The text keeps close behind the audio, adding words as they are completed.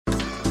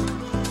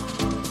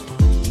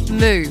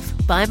Move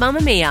by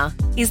Mamamia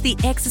is the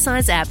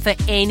exercise app for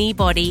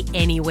anybody,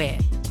 anywhere.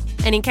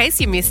 And in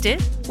case you missed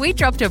it, we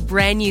dropped a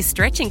brand new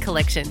stretching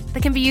collection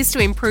that can be used to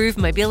improve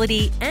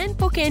mobility and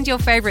bookend your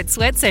favourite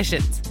sweat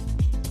sessions.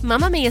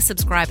 Mamamia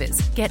subscribers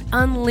get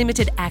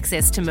unlimited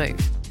access to Move,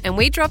 and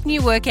we drop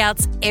new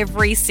workouts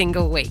every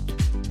single week.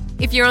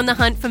 If you're on the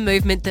hunt for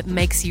movement that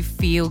makes you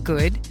feel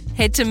good,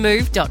 head to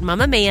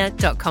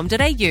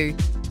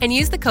move.mamamia.com.au and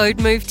use the code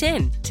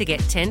MOVE10 to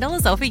get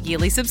 $10 off a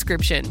yearly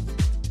subscription.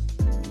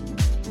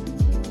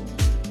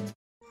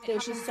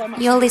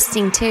 You're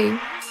listening to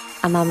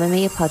a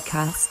Mamamia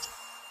podcast.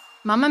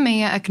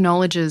 Mamamia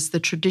acknowledges the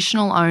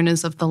traditional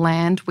owners of the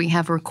land we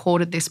have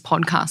recorded this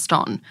podcast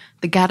on,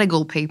 the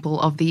Gadigal people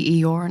of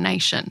the Eora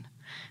Nation.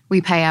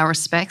 We pay our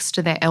respects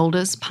to their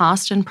elders,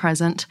 past and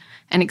present,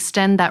 and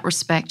extend that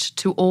respect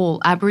to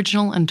all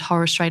Aboriginal and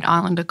Torres Strait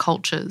Islander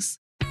cultures.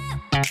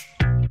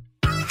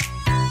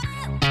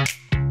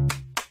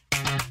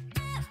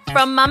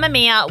 From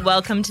Mamamia,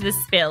 welcome to The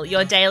Spill,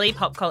 your daily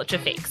pop culture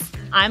fix.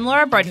 I'm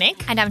Laura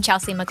Brodnick. And I'm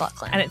Chelsea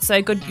McLaughlin. And it's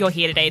so good you're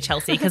here today,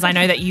 Chelsea, because I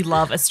know that you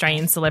love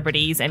Australian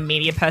celebrities and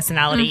media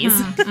personalities.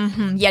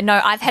 Yeah,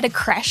 no, I've had a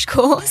crash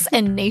course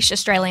in niche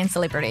Australian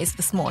celebrities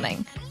this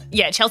morning.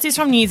 Yeah, Chelsea's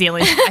from New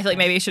Zealand. I feel like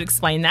maybe you should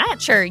explain that.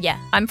 Sure, yeah.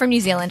 I'm from New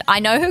Zealand. I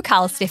know who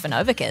Karl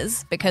Stefanovic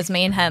is because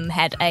me and him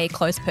had a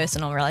close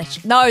personal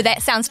relationship. No,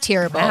 that sounds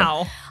terrible.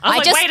 Wow. I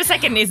was like, wait a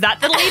second, is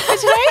that the lead for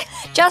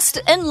today? Just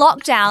in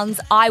lockdowns,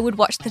 I would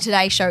watch the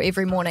Today Show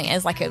every morning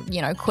as like a,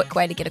 quick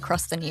way to get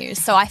across the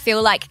news. So I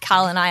feel like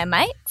Karl and I are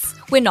mates.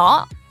 We're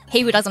not.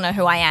 He doesn't know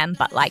who I am,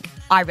 but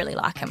I really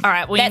like him. All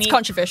right, well, that's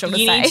controversial to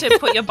say. You need to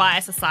put your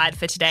bias aside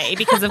for today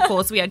because, of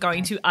course, we are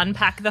going to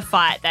unpack the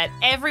fight that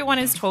everyone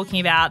is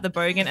talking about, the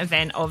bogan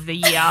event of the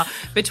year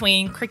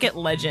between cricket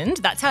legend.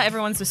 That's how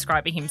everyone's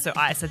describing him. So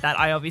I said that.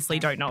 I obviously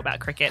don't know about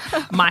cricket.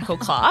 Michael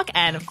Clarke,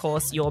 and of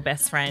course, your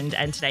best friend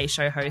and today's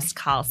show host,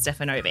 Karl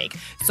Stefanovic.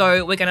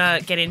 So we're going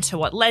to get into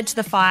what led to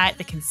the fight,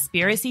 the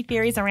conspiracy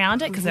theories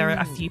around it, because there are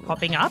a few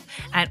popping up,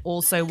 and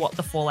also what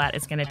the fallout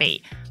is going to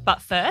be.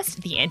 But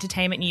first, the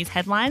entertainment news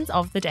headlines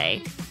of the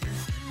day.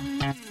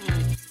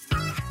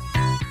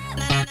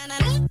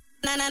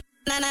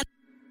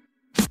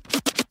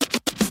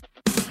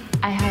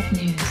 I have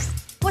news.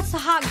 What's the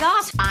hot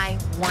gossip? I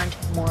want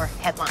more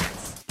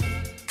headlines.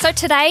 So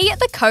today,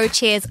 the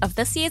co-chairs of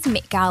this year's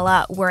Met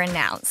Gala were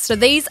announced. So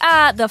these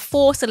are the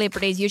 4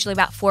 celebrities, usually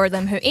about 4 of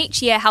them, who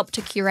each year help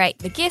to curate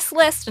the guest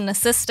list and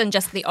assist in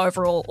just the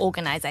overall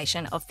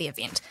organisation of the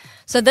event.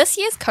 So this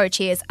year's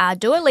co-chairs are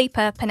Dua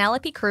Lipa,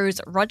 Penelope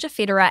Cruz, Roger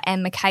Federer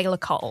and Michaela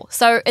Cole.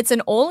 So it's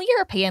an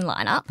all-European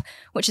lineup,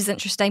 which is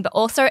interesting, but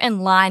also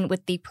in line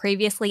with the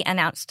previously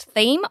announced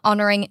theme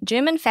honouring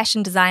German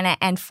fashion designer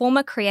and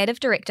former creative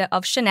director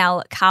of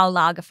Chanel, Karl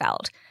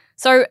Lagerfeld.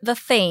 So the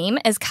theme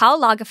is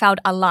Karl Lagerfeld,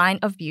 a line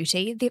of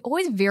beauty. They're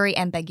always very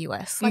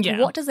ambiguous.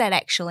 What does that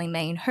actually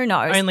mean? Who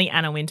knows? Only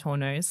Anna Wintour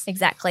knows.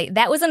 Exactly.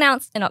 That was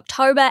announced in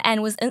October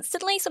and was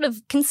instantly sort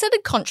of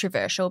considered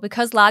controversial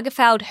because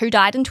Lagerfeld, who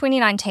died in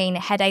 2019,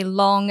 had a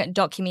long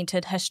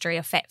documented history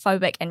of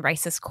fatphobic and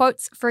racist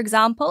quotes, for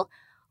example.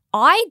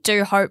 I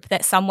do hope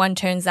that someone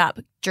turns up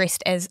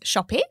dressed as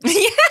Chopette,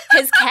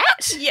 his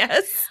cat.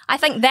 Yes. I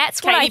think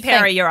that's what I think. Katy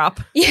Perry, you're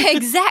up. Yeah,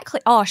 exactly.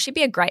 Oh, she'd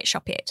be a great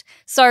Chopette.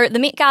 So the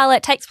Met Gala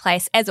takes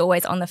place, as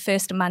always, on the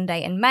first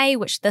Monday in May,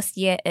 which this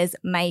year is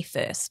May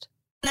 1st.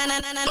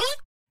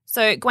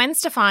 So Gwen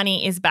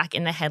Stefani is back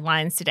in the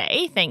headlines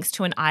today thanks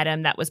to an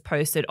item that was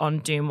posted on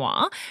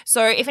Dumois.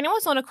 So if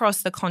anyone's not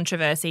across the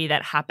controversy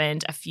that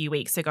happened a few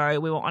weeks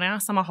ago, we were on our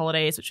summer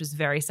holidays, which was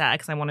very sad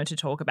because I wanted to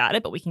talk about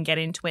it, but we can get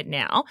into it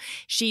now.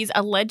 She's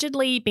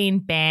allegedly been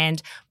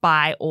banned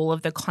by all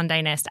of the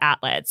Condé Nast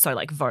outlets, so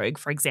like Vogue,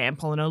 for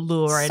example, and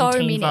Allure and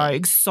Teen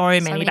Vogue,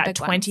 so many, about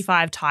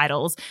 25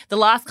 titles, the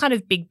last kind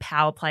of big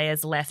power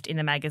players left in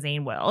the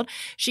magazine world.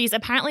 She's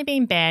apparently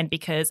been banned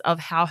because of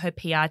how her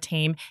PR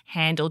team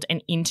handled an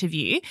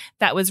interview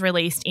that was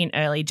released in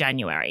early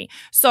January.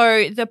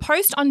 So the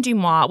post on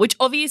Dumois, which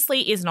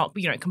obviously is not,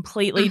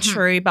 completely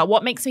true, but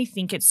what makes me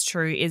think it's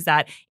true is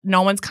that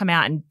no one's come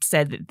out and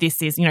said that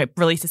this is,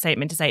 released a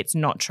statement to say it's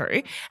not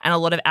true. And a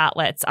lot of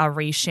outlets are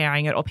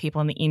resharing it or people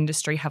in the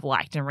industry have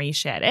liked and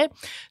reshared it.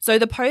 So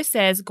the post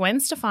says Gwen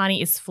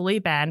Stefani is fully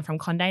banned from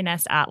Condé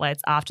Nast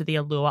outlets after the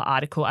Allure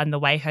article and the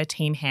way her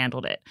team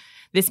handled it.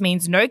 This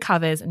means no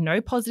covers,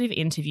 no positive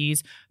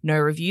interviews, no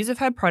reviews of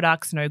her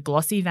products, no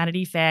glossy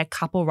Vanity Fair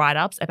couple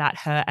write-ups about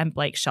her and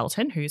Blake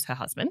Shelton, who's her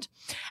husband,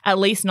 at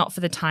least not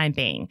for the time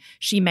being.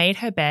 She made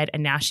her bed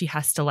and now she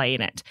has to lay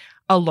in it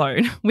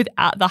alone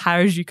without the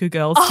Harajuku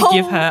girls to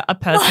give her a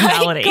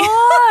personality.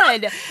 Oh my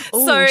God.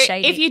 So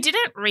shady. If you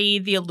didn't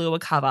read the Allure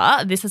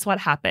cover, this is what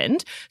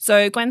happened.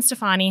 So Gwen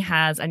Stefani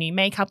has a new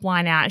makeup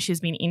line out. She's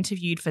been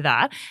interviewed for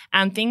that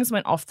and things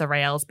went off the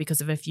rails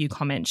because of a few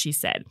comments she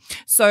said.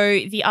 So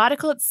the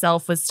article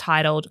itself was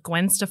titled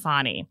Gwen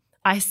Stefani,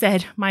 I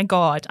said, my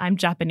God, I'm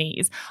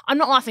Japanese. I'm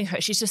not laughing at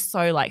her. She's just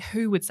so like,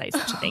 who would say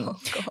such a thing?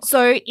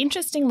 So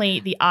interestingly,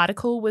 the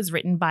article was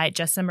written by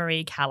Jessa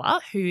Marie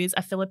Karl, who's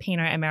a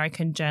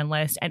Filipino-American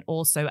journalist and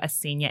also a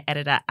senior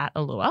editor at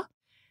Allure.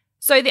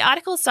 So the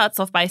article starts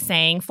off by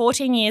saying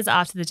 14 years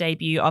after the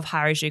debut of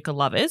Harajuku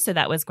Lovers, so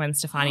that was Gwen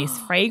Stefani's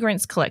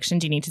fragrance collection.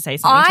 Do you need to say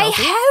something,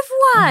 Chelsea? I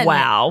have one.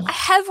 Wow. I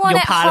have one You're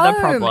at part home. of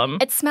the problem.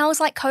 It smells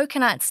like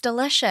coconut. It's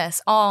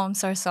delicious. Oh, I'm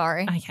so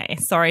sorry. Okay,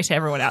 sorry to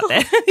everyone out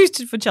there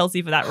for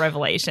Chelsea for that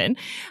revelation.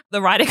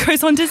 The writer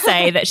goes on to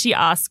say that she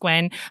asked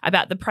Gwen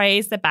about the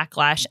praise, the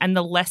backlash, and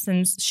the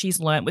lessons she's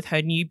learnt with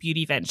her new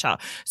beauty venture.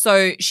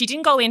 So she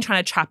didn't go in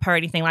trying to trap her or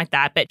anything like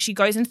that, but she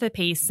goes into the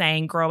piece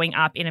saying growing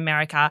up in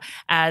America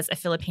as a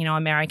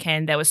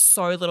Filipino-American, there was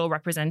so little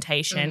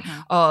representation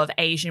of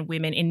Asian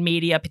women in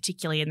media,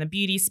 particularly in the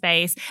beauty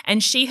space.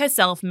 And she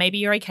herself, maybe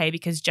you're okay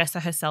because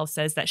Jessa herself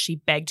says that she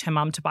begged her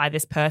mum to buy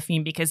this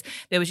perfume because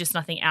there was just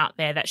nothing out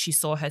there that she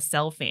saw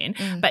herself in.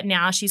 But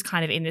now she's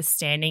kind of in this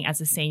standing as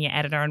a senior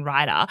editor and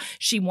writer.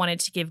 She wanted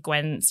to give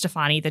Gwen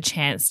Stefani the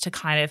chance to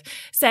kind of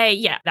say,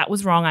 yeah, that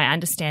was wrong. I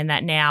understand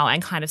that now,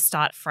 and kind of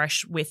start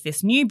fresh with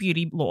this new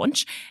beauty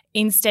launch.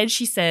 Instead,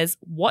 she says,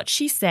 what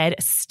she said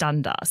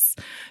stunned us.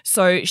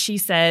 So she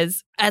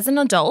says, as an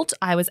adult,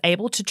 I was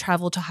able to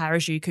travel to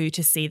Harajuku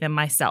to see them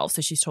myself.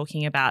 So she's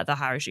talking about the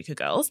Harajuku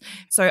girls.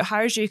 So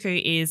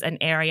Harajuku is an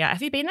area.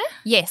 Have you been there?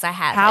 Yes, I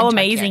have. How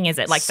amazing is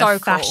it? Like so the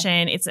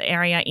fashion, it's an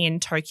area in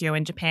Tokyo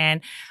in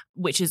Japan,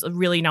 which is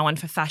really known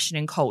for fashion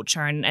and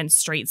culture and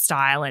street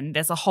style. And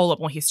there's a whole lot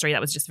more history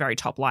that was just very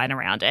top line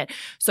around it.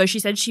 So she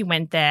said she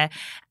went there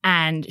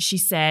and she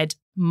said,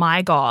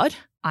 my God,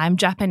 I'm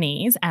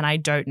Japanese and I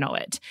don't know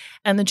it.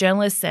 And the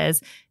journalist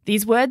says,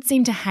 these words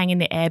seem to hang in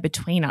the air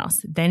between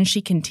us. Then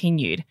she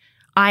continued,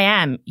 I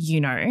am,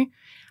 you know.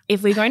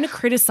 If we're going to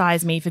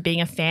criticize me for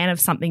being a fan of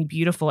something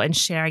beautiful and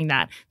sharing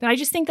that, then I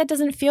just think that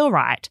doesn't feel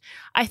right.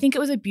 I think it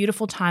was a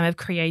beautiful time of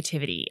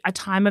creativity, a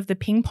time of the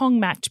ping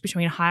pong match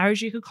between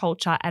Harajuku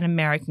culture and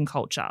American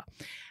culture.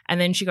 And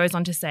then she goes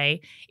on to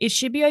say, it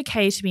should be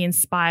okay to be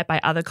inspired by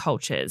other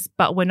cultures,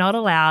 but we're not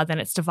allowed, then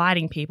it's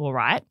dividing people,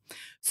 right?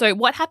 So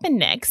what happened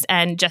next,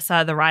 and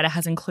Jessa, the writer,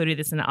 has included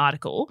this in the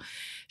article,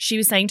 she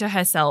was saying to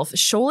herself,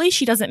 surely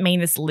she doesn't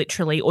mean this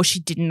literally, or she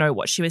didn't know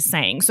what she was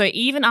saying. So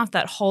even after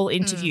that whole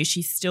interview,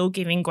 she's still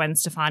giving Gwen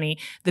Stefani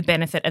the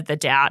benefit of the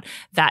doubt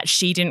that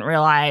she didn't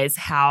realize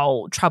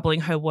how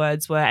troubling her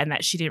words were and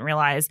that she didn't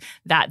realize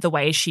that the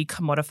way she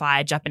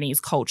commodified Japanese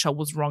culture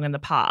was wrong in the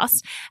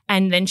past.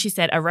 And then she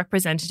said a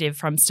representative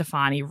from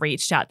Stefani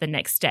reached out the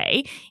next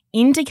day,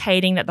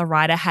 indicating that the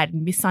writer had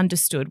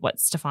misunderstood what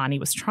Stefani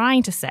was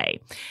trying to say.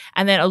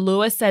 And then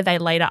Allure said they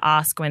later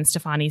asked Gwen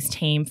Stefani's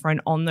team for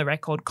an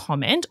on-the-record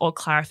comment or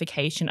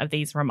clarification of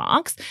these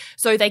remarks.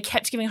 So they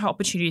kept giving her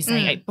opportunities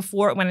saying,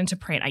 before it went into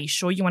print, are you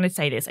sure you want to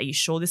say this? Are you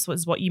sure this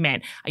was what you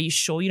meant? Are you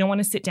sure you don't want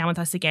to sit down with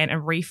us again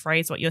and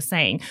rephrase what you're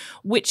saying?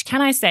 Which,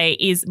 can I say,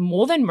 is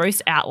more than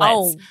most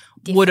outlets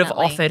would have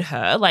offered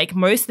her. Like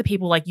most of the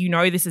people, like, you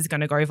know, this is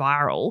going to go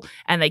viral,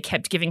 and they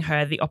kept giving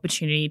her the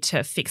opportunity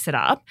to fix it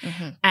up.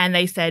 And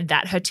they said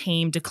that her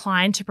team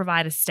declined to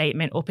provide a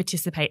statement or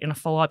participate in a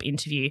follow-up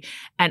interview.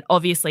 And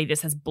obviously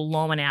this has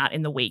blown out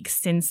in the weeks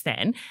since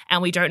then.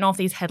 And we don't know if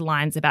these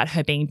headlines about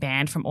her being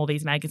banned from all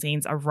these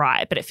magazines are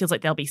right, but it feels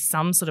like there'll be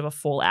some sort of a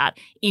fallout,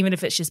 even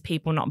if it's just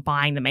people not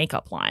buying the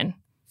makeup line.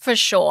 For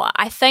sure.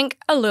 I think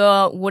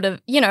Allure would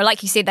have, you know,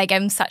 like you said, they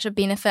gave them such a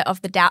benefit of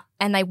the doubt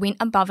and they went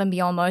above and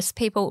beyond. Most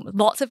people,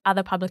 lots of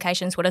other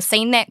publications would have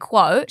seen that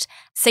quote,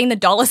 seen the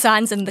dollar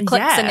signs and the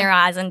clicks in their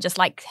eyes and just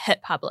like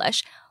hit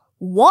publish.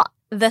 What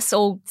this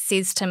all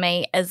says to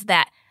me is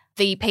that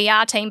the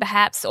PR team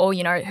perhaps, or,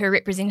 you know, her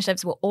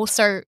representatives were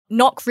also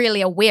not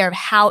really aware of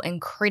how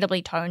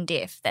incredibly tone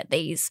deaf that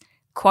these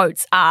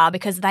quotes are,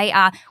 because they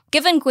are,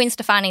 given Gwen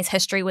Stefani's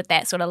history with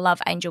that sort of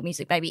Love Angel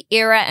Music Baby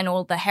era and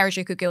all the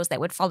Harajuku girls that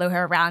would follow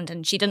her around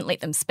and she didn't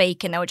let them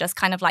speak and they were just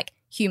kind of like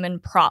human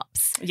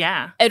props.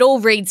 Yeah. It all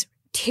reads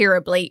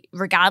terribly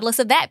regardless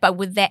of that, but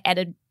with that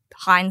added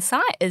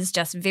hindsight is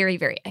just very,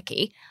 very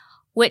icky,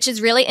 which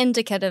is really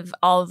indicative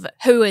of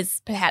who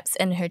is perhaps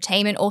in her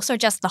team and also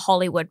just the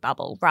Hollywood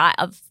bubble, right,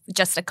 of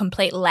just a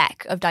complete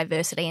lack of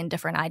diversity and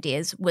different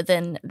ideas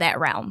within that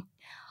realm.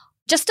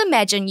 Just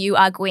imagine you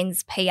are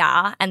Gwen's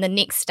PR and the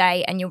next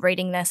day and you're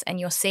reading this and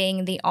you're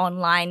seeing the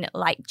online,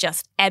 like,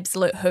 just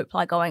absolute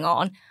hoopla going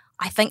on.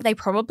 I think they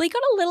probably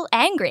got a little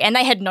angry, and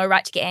they had no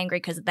right to get angry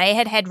because they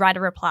had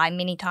writer reply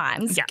many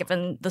times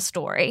given the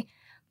story.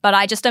 But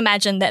I just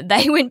imagine that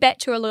they went back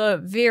to Allure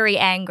very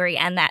angry,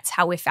 and that's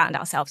how we found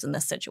ourselves in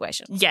this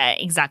situation. Yeah,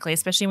 exactly.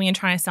 Especially when you're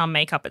trying to sell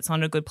makeup, it's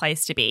not a good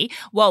place to be.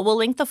 Well, we'll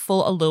link the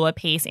full Allure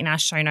piece in our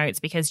show notes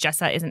because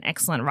Jessa is an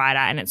excellent writer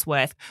and it's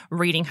worth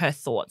reading her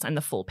thoughts and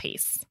the full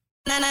piece.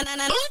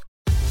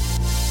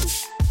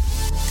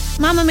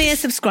 Mamma Mia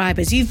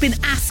subscribers, you've been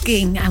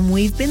asking and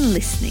we've been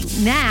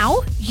listening.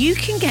 Now you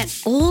can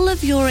get all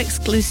of your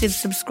exclusive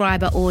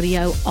subscriber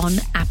audio on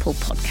Apple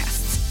Podcasts.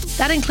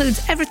 That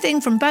includes everything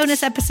from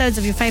bonus episodes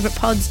of your favourite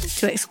pods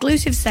to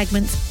exclusive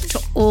segments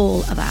to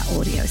all of our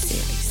audio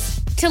series.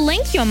 To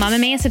link your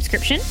Mamamia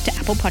subscription to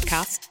Apple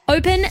Podcasts,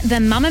 open the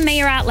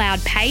Mamamia Out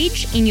Loud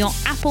page in your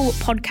Apple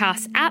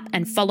Podcasts app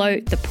and follow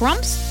the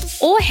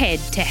prompts, or head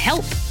to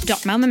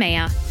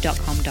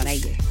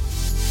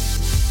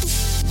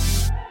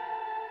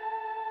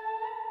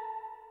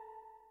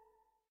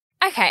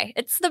help.mamamia.com.au. Okay,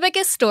 it's the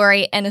biggest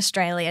story in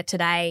Australia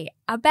today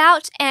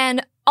about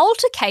an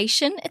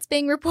altercation, it's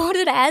being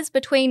reported as,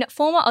 between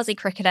former Aussie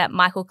cricketer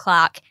Michael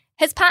Clarke,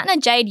 his partner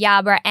Jade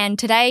Yarborough, and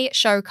Today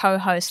Show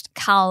co-host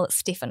Karl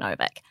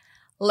Stefanovic.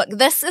 Look,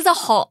 this is a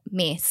hot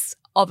mess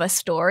of a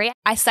story.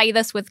 I say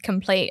this with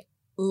complete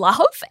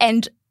love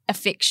and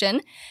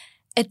affection.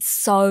 It's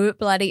so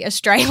bloody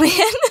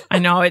Australian. I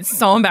know, it's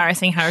so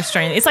embarrassing how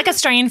Australian. It's like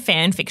Australian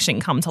fan fiction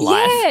come to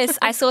life. Yes,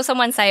 I saw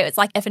someone say it's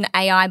like if an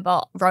AI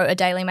bot wrote a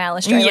Daily Mail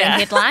Australian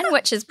headline,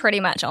 which is pretty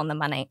much on the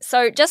money.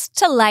 So just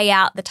to lay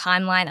out the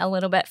timeline a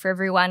little bit for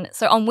everyone.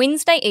 So on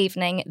Wednesday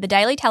evening, the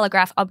Daily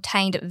Telegraph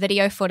obtained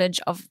video footage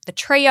of the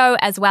trio,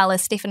 as well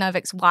as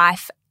Stefanovic's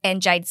wife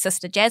and Jade's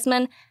sister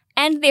Jasmine,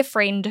 and their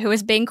friend, who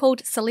is being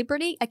called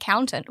celebrity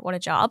accountant, what a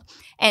job,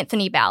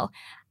 Anthony Bell.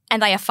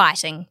 And they are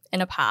fighting in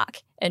a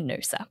park in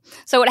Noosa.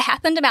 So it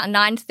happened about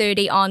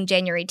 9:30 on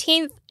January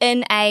 10th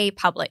in a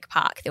public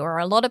park. There were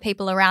a lot of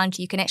people around.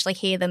 You can actually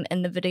hear them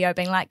in the video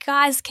being like,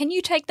 guys, can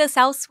you take this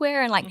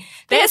elsewhere? And like,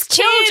 there's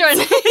children.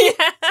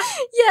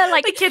 Yeah,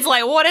 like the kids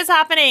like, what is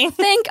happening?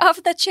 Think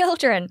of the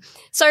children.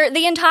 So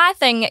the entire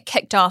thing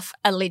kicked off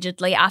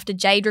allegedly after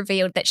Jade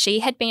revealed that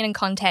she had been in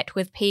contact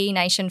with PE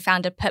Nation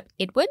founder Pip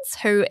Edwards,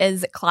 who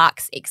is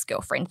Clarke's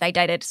ex-girlfriend. They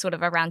dated sort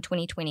of around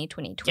 2020,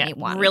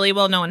 2021. Yeah, really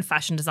well-known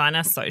fashion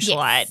designer,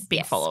 socialite,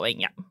 big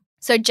following, yeah.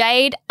 So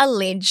Jade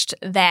alleged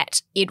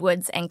that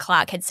Edwards and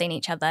Clarke had seen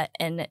each other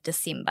in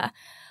December.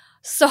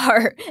 So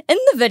in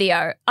the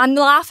video, I'm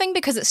laughing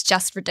because it's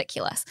just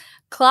ridiculous.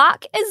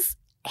 Clarke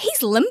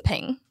he's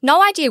limping.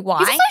 No idea why.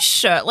 He's also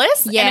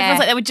shirtless. Yeah. And everyone's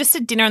like, they were just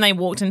at dinner and they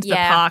walked into the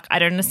park. I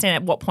don't understand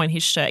at what point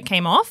his shirt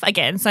came off.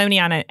 Again, so many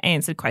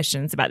unanswered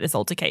questions about this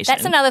altercation.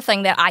 That's another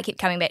thing that I keep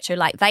coming back to.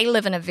 Like, they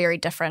live in a very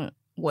different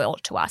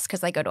world to us because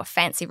they go to a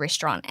fancy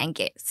restaurant and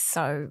get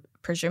so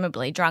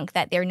presumably drunk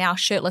that they're now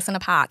shirtless in a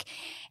park.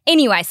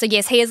 Anyway, so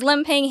yes, he is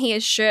limping, he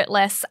is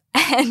shirtless,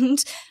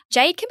 and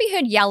Jade can be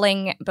heard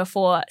yelling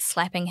before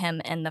slapping him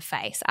in the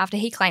face after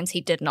he claims he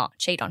did not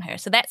cheat on her.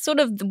 So that's sort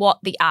of what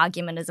the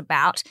argument is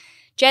about.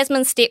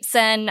 Jasmine steps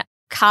in,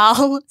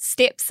 Karl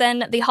steps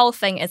in, the whole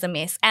thing is a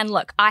mess. And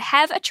look, I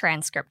have a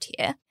transcript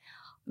here.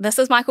 This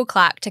is Michael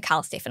Clarke to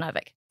Karl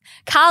Stefanovic.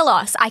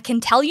 Carlos, I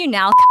can tell you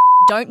now,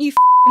 don't you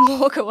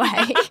walk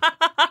away.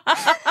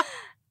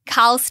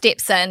 Karl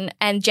steps in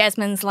and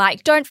Jasmine's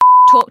like, don't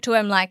talk to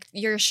him, like,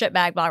 you're a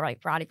shitbag, blah, blah,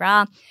 blah,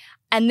 blah.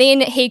 And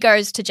then he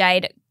goes to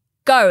Jade,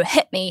 go,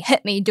 hit me,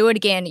 do it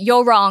again.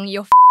 You're wrong,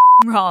 you're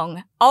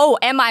wrong. Oh,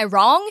 am I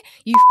wrong?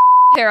 You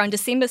her on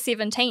December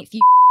 17th,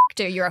 you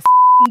her, you're a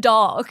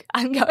dog.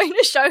 I'm going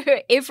to show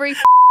her every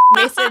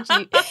message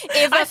you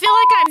ever I feel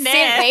like I'm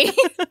sent me.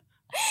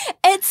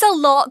 It's a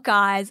lot,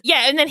 guys.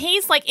 Yeah, and then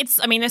he's like,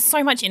 there's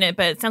so much in it,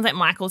 but it sounds like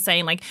Michael's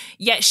saying like,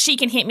 yeah, she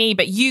can hit me,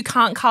 but you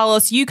can't,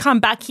 Carlos, you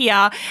come back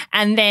here.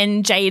 And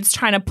then Jade's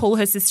trying to pull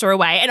her sister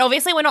away. And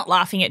obviously we're not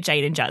laughing at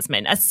Jade and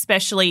Jasmine,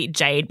 especially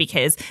Jade,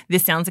 because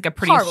this sounds like a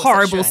pretty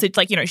horrible situation.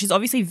 Like, you know, she's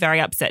obviously very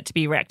upset to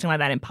be reacting like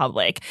that in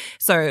public.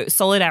 So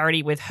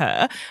solidarity with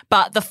her.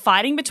 But the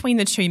fighting between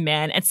the two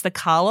men, it's the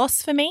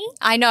Carlos for me.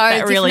 I know,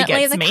 that really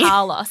gets me.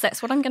 Carlos.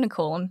 That's what I'm going to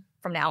call him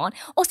from now on.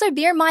 Also,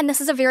 bear in mind,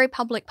 this is a very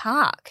public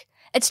park.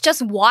 It's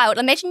just wild.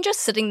 Imagine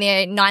just sitting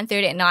there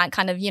 9:30 at night,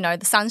 kind of, you know,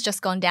 the sun's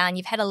just gone down,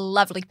 you've had a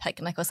lovely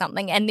picnic or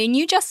something, and then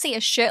you just see a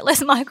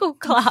shirtless Michael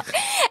Clarke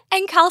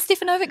and Karl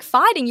Stefanovic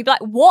fighting. You'd be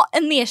like, what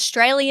in the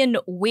Australian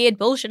weird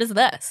bullshit is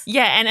this?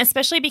 Yeah, and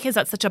especially because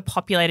that's such a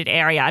populated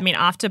area. I mean,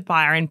 after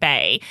Byron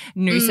Bay,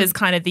 Noosa's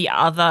kind of the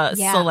other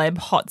celeb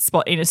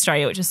hotspot in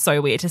Australia, which is so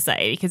weird to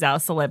say because our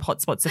celeb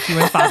hotspots are few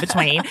and far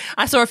between.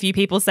 I saw a few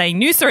people saying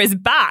Noosa is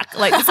back.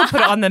 Like, this will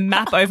put it on the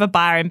map over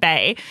Byron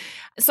Bay.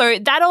 So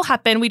that all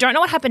happened. We don't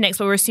know what happened next,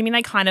 but we're assuming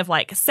they kind of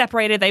like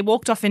separated. They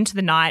walked off into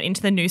the night,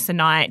 into the Noosa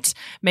night,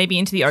 maybe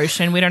into the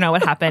ocean. We don't know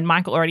what happened.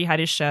 Michael already had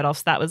his shirt off,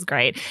 so that was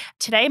great.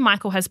 Today,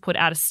 Michael has put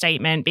out a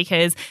statement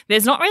because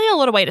there's not really a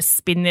lot of way to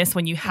spin this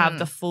when you have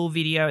the full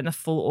video and the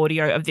full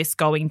audio of this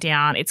going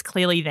down. It's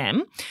clearly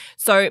them.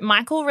 So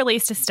Michael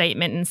released a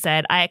statement and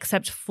said, I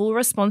accept full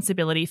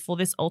responsibility for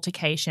this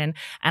altercation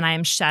and I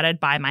am shattered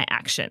by my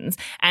actions.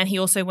 And he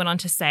also went on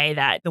to say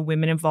that the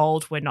women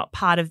involved were not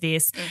part of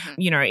this.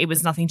 You know, it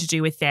was nothing to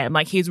do with them.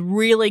 Like, he's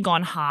really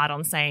gone hard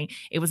on saying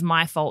it was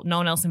my fault, no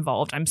one else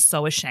involved. I'm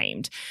so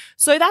ashamed.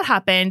 So that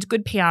happened.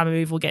 Good PR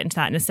move. We'll get into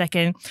that in a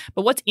second.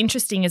 But what's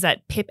interesting is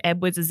that Pip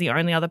Edwards is the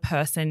only other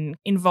person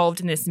involved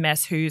in this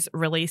mess who's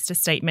released a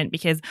statement,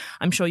 because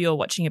I'm sure you're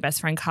watching your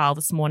best friend Karl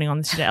this morning on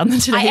the Today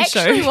Show. I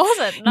actually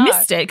wasn't. No.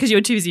 Missed it because you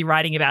were too busy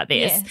writing about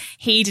this. Yes.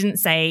 He didn't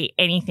say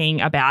anything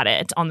about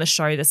it on the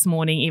show this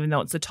morning, even though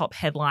it's the top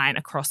headline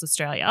across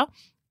Australia.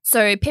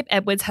 So Pip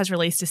Edwards has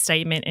released a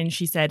statement and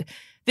she said,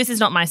 this is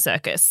not my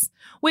circus,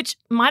 which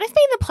might have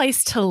been the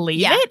place to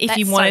leave it if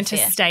you wanted to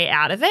stay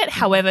out of it.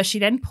 However, she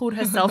then pulled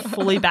herself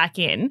fully back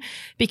in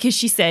because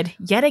she said,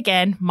 yet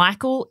again,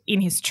 Michael,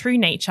 in his true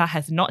nature,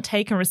 has not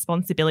taken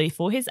responsibility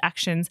for his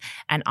actions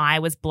and I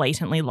was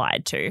blatantly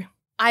lied to.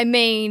 I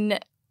mean,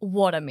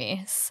 what a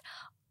mess.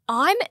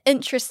 I'm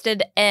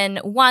interested in,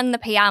 one, the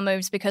PR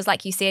moves because,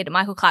 like you said,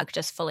 Michael Clarke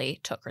just fully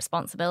took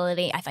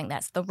responsibility. I think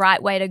that's the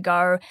right way to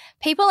go.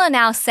 People are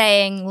now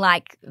saying,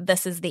 like,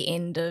 this is the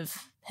end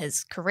of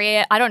his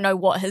career. I don't know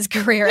what his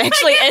career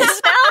actually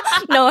is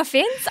now. No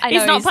offense. I know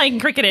he's not playing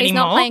cricket anymore. He's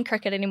not playing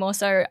cricket anymore,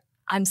 so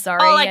I'm sorry.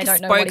 Oh, like I don't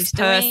a know what he's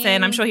doing.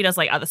 spokesperson. I'm sure he does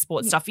like other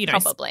sports stuff, you know,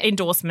 Probably.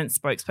 Endorsements,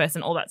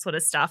 spokesperson, all that sort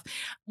of stuff.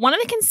 One of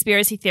the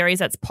conspiracy theories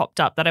that's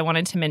popped up that I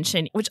wanted to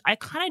mention, which I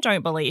kind of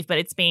don't believe, but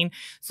it's been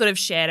sort of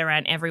shared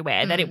around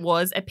everywhere, that it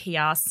was a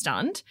PR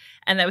stunt.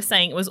 And they were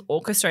saying it was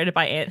orchestrated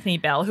by Anthony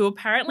Bell, who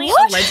apparently,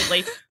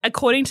 allegedly,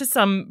 according to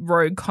some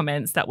rogue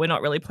comments that we're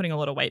not really putting a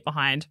lot of weight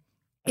behind,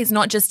 is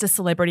not just a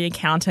celebrity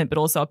accountant, but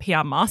also a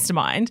PR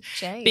mastermind.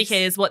 Jeez.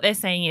 Because what they're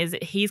saying is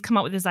he's come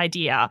up with this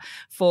idea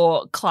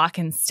for Clarke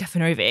and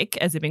Stefanovic,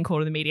 as they've been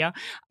called in the media,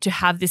 to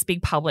have this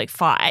big public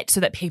fight so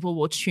that people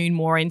will tune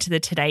more into the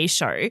Today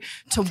Show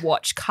to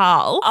watch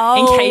Karl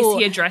in case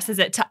he addresses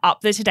it to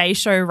up the Today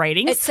Show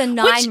ratings. It's a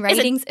 9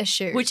 ratings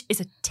issue. Which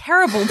is a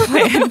terrible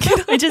plan,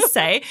 can I just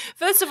say.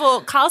 First of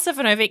all, Karl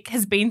Stefanovic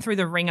has been through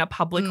the ringer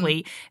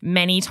publicly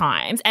many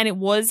times, and it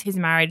was his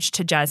marriage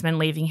to Jasmine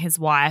leaving his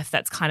wife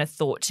that's kind of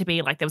thought to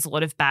be like there was a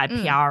lot of bad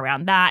PR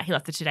around that. He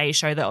left the Today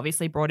Show that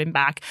obviously brought him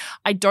back.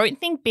 I don't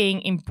think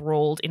being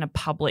embroiled in a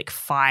public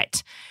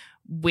fight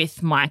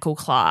with Michael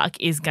Clarke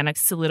is going to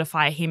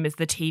solidify him as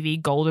the TV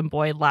golden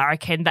boy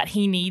larrikin that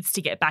he needs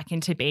to get back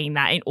into being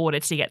that in order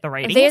to get the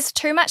ratings. There's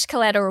too much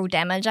collateral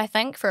damage, I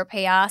think, for a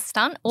PR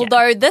stunt,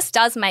 although this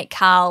does make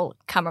Karl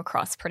come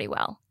across pretty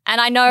well. And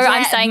I know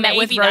I'm saying that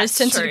with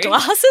rose-tinted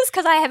glasses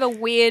because I have a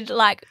weird,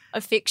 like,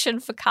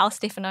 affection for Karl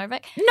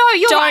Stefanovic. No,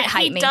 you're Don't right.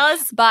 hate he me,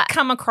 does but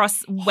come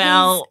across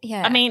well.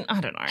 Yeah. I mean, I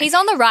don't know. He's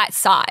on the right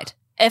side.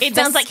 It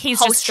sounds like he's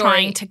just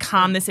trying to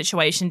calm the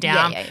situation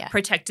down,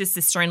 protect his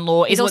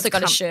sister-in-law. He's also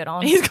got his shirt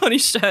on. He's got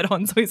his shirt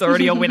on, so he's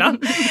already a winner. I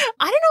don't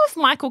know if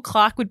Michael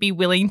Clarke would be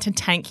willing to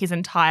tank his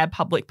entire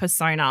public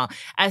persona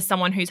as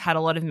someone who's had a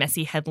lot of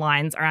messy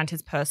headlines around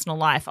his personal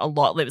life a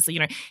lot. It was, you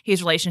know,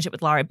 his relationship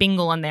with Lara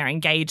Bingle and their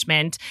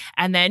engagement,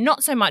 and then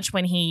not so much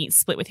when he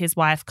split with his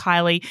wife,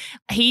 Kylie.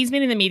 He's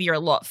been in the media a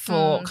lot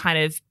for kind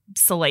of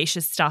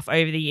salacious stuff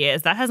over the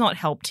years. That has not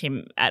helped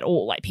him at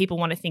all. Like, people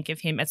want to think of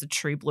him as a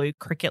true blue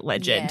cricket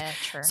legend. Yeah,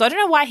 true. So I don't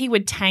know why he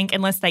would tank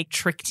unless they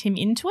tricked him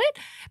into it.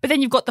 But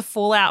then you've got the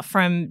fallout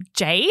from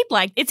Jade.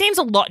 Like, it seems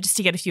a lot just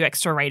to get a few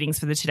extra ratings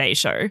for the Today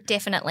Show.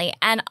 Definitely.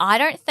 And I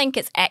don't think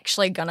it's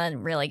actually going to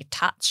really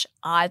touch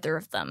either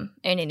of them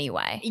in any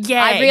way.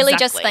 Yeah, I really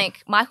just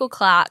think Michael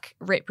Clarke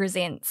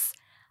represents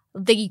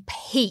the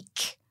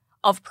peak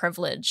of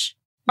privilege.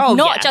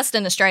 Not just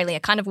in Australia,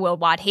 kind of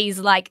worldwide. He's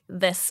like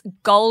this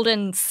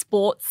golden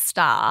sports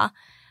star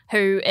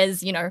who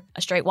is, you know,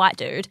 a straight white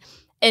dude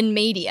in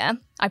media,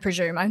 I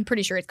presume. I'm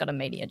pretty sure he's got a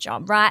media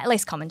job, right? At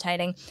least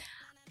commentating.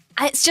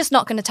 It's just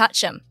not going to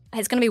touch him.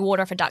 It's going to be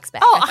water off a duck's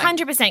back.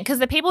 100%. Because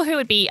the people who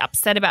would be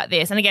upset about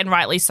this, and again,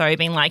 rightly so,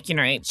 being like, you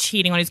know,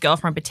 cheating on his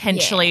girlfriend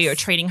potentially or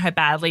treating her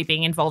badly,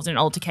 being involved in an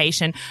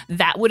altercation,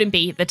 that wouldn't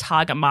be the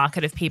target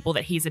market of people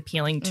that he's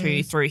appealing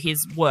to through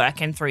his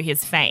work and through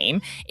his fame.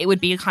 It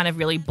would be a kind of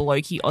really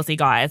blokey Aussie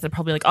guys that are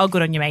probably like, oh,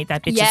 good on you, mate,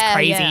 that bitch is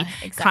crazy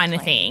kind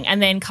of thing.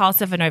 And then Karl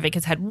Stefanovic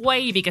has had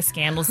way bigger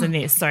scandals than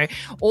this. So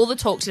all the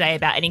talk today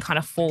about any kind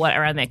of fallout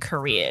around their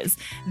careers,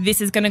 this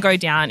is going to go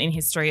down in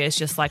history as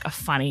just like a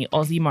funny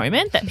Aussie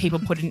moment that people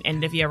put an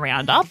end of year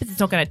roundup. It's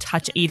not going to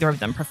touch either of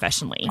them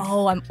professionally.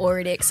 Oh, I'm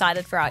already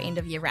excited for our end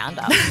of year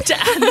roundup. To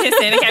add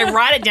this in, okay,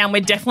 write it down.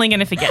 We're definitely going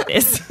to forget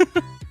this.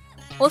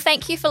 Well,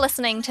 thank you for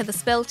listening to The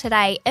Spill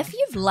today. If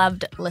you've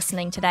loved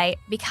listening today,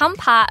 become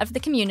part of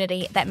the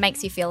community that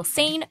makes you feel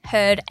seen,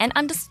 heard, and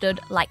understood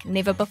like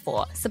never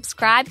before.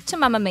 Subscribe to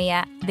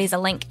Mamamia. There's a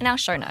link in our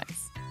show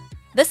notes.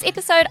 This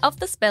episode of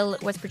The Spill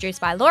was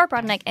produced by Laura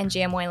Brodnick and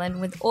Gia Moylan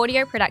with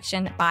audio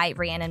production by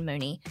Rhiannon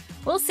Mooney.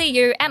 We'll see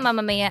you at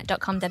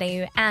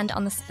mamamia.com.au and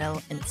on The Spill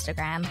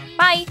Instagram.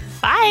 Bye.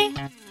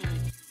 Bye.